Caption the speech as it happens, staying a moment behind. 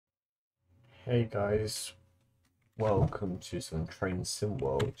Hey guys, welcome to some Train Sim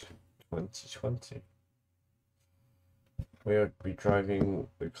World 2020. We'll be driving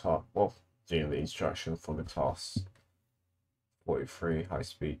the car, well, doing the instruction for the class 43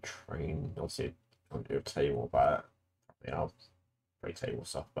 high-speed train. Obviously, I'll tell you more about it. Probably I'll tell you more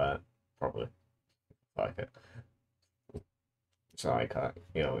stuff about it, probably. Like it. So like,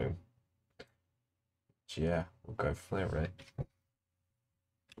 you know, so yeah, we'll go from there, really.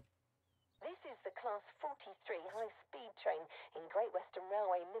 This is the Class 43 high-speed train in Great Western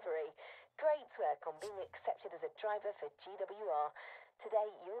Railway livery. Great work on being accepted as a driver for GWR. Today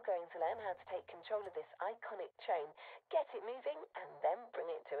you're going to learn how to take control of this iconic train, get it moving and then bring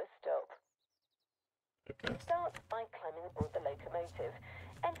it to a stop. Okay. Start by climbing aboard the locomotive.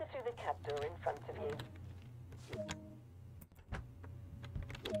 Enter through the cab door in front of you.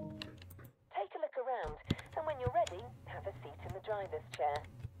 Take a look around and when you're ready, have a seat in the driver's chair.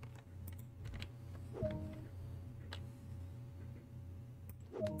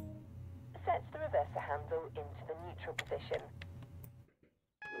 Set the reverser handle into the neutral position.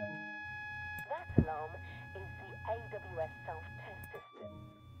 That alarm is the AWS self-test system.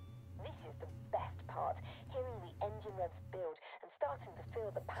 This is the best part, hearing the engine revs build and starting to feel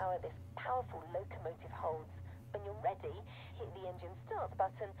the power this powerful locomotive holds. When you're ready, hit the engine start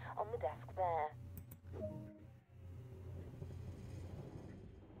button on the desk there.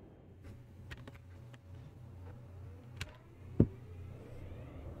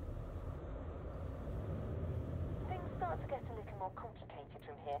 Start to get a little more complicated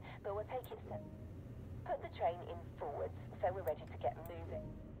from here, but we'll take it step. Put the train in forwards, so we're ready to get moving.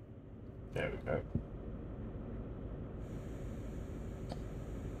 There we go.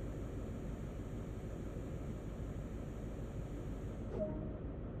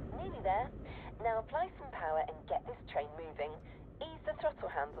 Nearly there. Now apply some power and get this train moving. Ease the throttle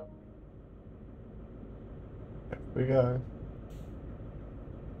handle. There we go.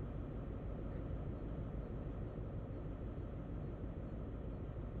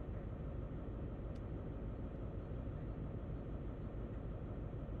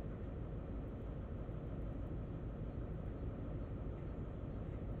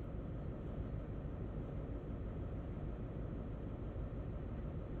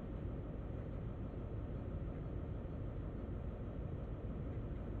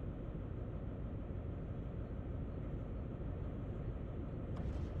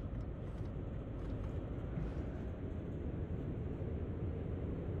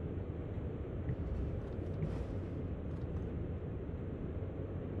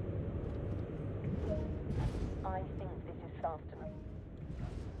 I think this is fast enough.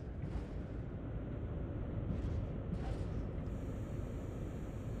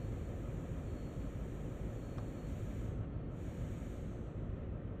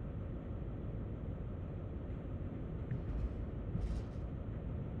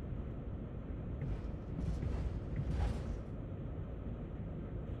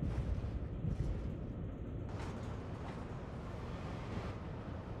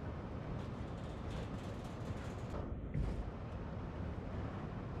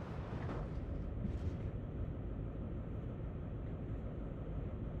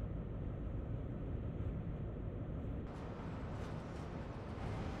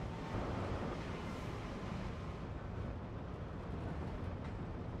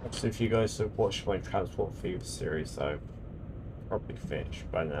 So if you guys have watched my Transport Thieves series, I've probably finished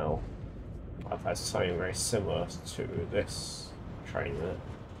by now. I've had something very similar to this train that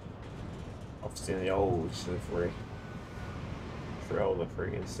obviously in the old livery through all the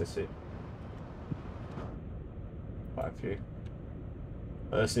free InterCity. Quite a few.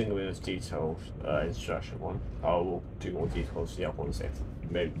 This thing with this detailed instruction one. I will do more details to the other ones if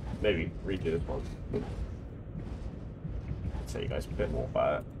maybe redo this one. Tell you guys a bit more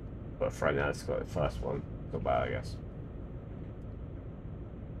about it. But for right now, it's got the first one. Not bad, I guess.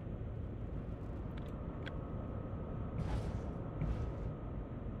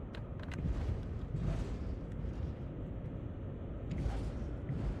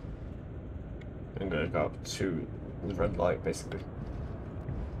 I'm gonna go up to the red light, basically.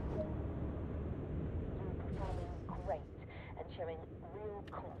 You're performing great and showing real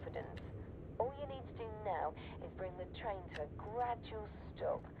confidence. All you need to do now is bring the train to a gradual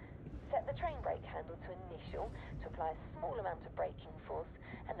stop. Set the train brake handle to initial to apply a small amount of braking force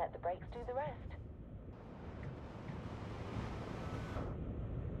and let the brakes do the rest.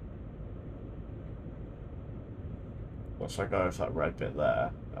 Once I go with that red bit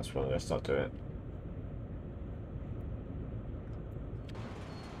there, that's when I'm gonna start doing it.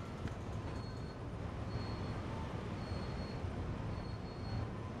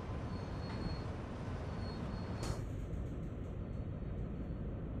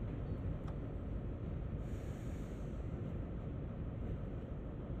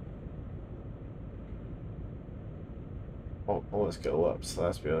 I want to go up, so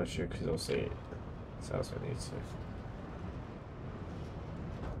let's be honest with you, because I'll see it. So that's what I need to.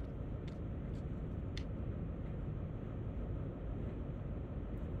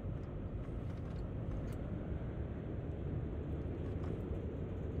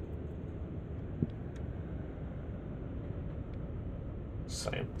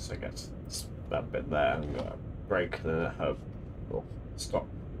 Same, so I get that bit there and got a break and then a hub or stop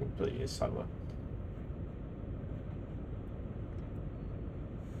completely somewhere.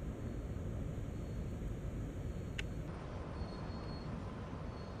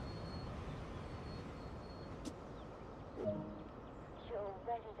 You're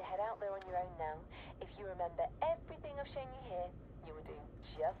ready to head out there on your own now. If you remember everything I've shown you here, you will do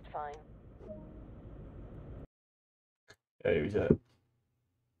just fine. Yeah, we did it.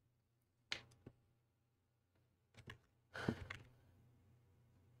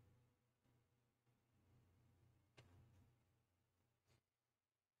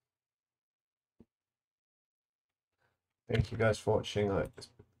 Thank you guys for watching. It's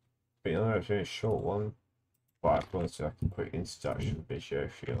been a very short one, but I wanted to like a quick introduction video,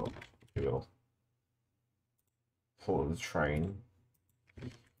 if you will, for the train.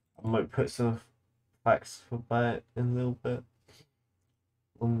 I might put some facts about it in a little bit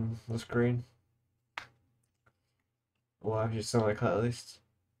on the screen. Or have you something like that at least?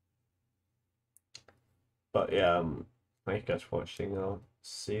 But yeah, thank you guys for watching. I'll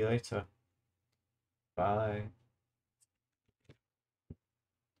see you later. Bye.